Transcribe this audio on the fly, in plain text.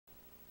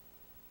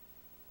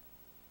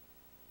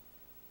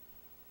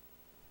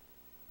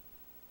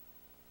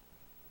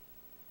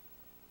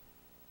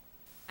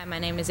Hi, my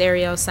name is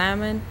Aariel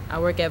Simon. I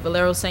work at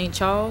Valero St.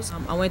 Charles.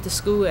 I went to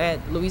school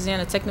at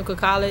Louisiana Technical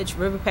College,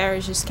 River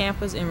Parish's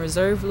campus in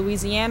Reserve,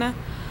 Louisiana.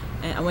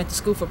 And I went to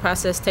school for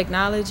process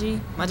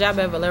technology. My job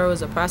at Valero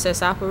is a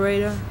process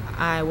operator.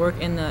 I work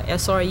in the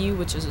SRU,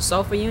 which is a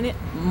sulfur unit.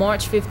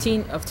 March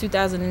 15 of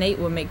 2008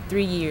 will make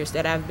 3 years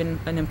that I've been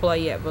an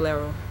employee at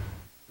Valero.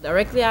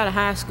 Directly out of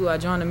high school, I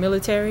joined the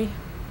military.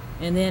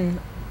 And then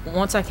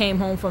once I came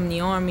home from the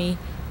Army,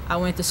 I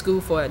went to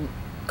school for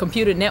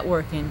computer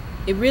networking.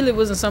 It really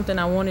wasn't something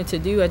I wanted to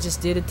do. I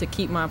just did it to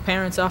keep my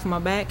parents off my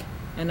back.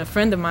 And a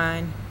friend of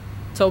mine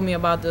told me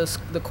about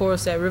the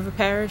course at River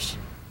Parish.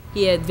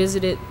 He had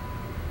visited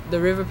the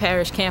River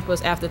Parish campus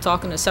after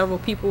talking to several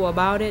people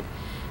about it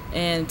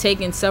and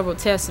taking several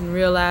tests and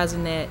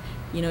realizing that,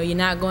 you're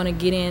not going to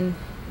get in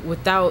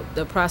without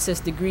the process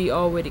degree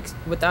or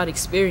without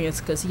experience,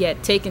 because he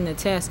had taken the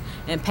test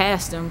and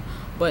passed them,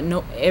 but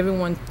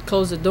everyone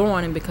closed the door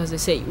on him because they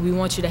said, we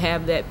want you to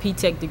have that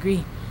PTEC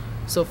degree.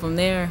 So from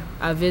there,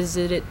 I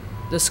visited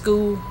the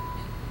school,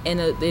 and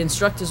the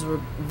instructors were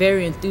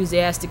very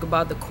enthusiastic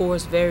about the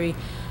course, very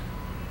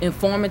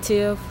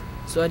informative.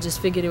 So I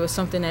just figured it was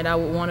something that I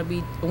would want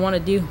to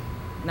do,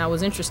 and I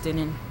was interested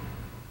in.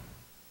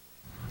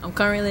 I'm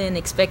currently an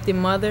expectant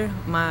mother.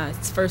 My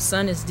first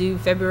son is due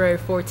February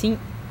 14th,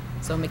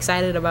 so I'm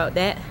excited about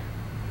that.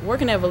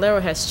 Working at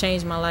Valero has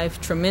changed my life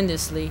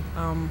tremendously.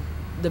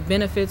 The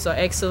benefits are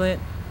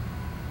excellent.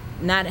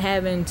 Not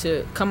having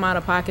to come out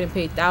of pocket and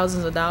pay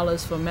thousands of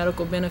dollars for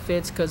medical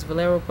benefits, because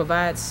Valero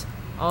provides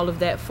all of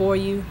that for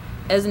you.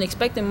 As an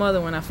expectant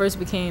mother, when I first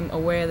became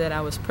aware that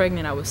I was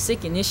pregnant, I was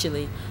sick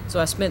initially,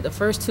 so I spent the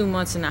first 2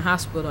 months in the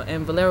hospital,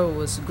 and Valero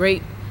was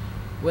great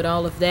with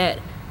all of that.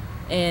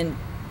 And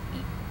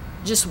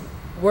just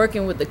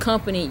working with the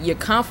company, you're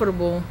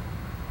comfortable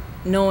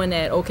knowing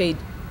that, okay,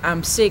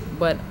 I'm sick,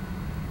 but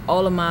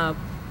all of my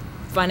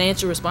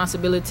financial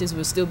responsibilities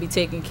will still be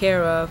taken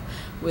care of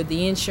with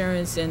the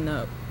insurance and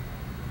the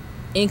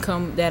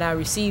income that I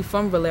receive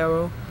from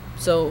Valero.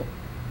 So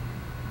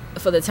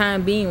for the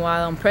time being,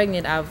 while I'm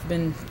pregnant, I've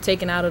been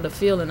taken out of the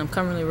field, and I'm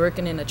currently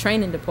working in the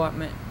training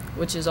department,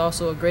 which is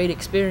also a great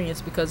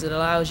experience because it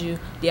allows you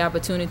the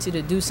opportunity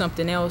to do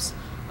something else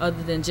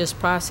other than just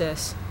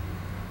process.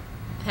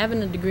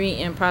 Having a degree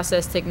in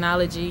process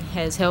technology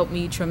has helped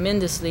me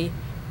tremendously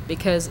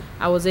because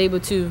I was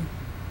able to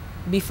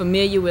be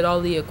familiar with all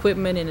the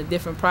equipment and the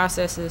different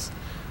processes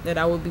that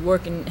I would be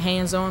working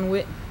hands-on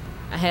with.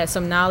 I had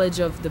some knowledge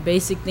of the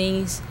basic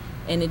things,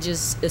 and it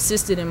just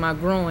assisted in my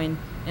growing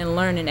and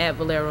learning at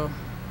Valero.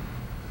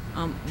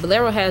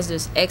 Valero has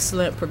this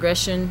excellent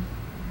progression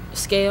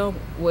scale,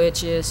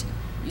 which is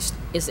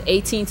it's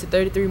 18 to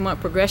 33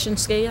 month progression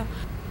scale.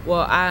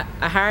 Well, I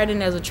hired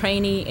in as a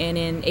trainee, and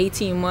in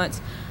 18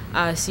 months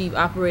I received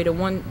operator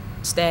 1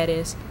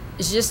 status.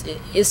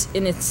 It's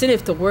an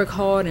incentive to work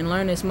hard and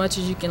learn as much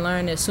as you can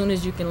learn as soon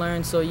as you can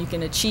learn, so you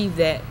can achieve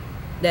that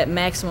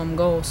maximum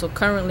goal. So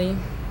currently,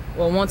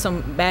 once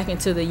I'm back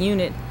into the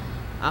unit,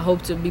 I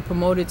hope to be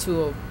promoted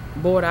to a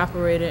board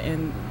operator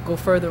and go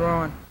further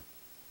on.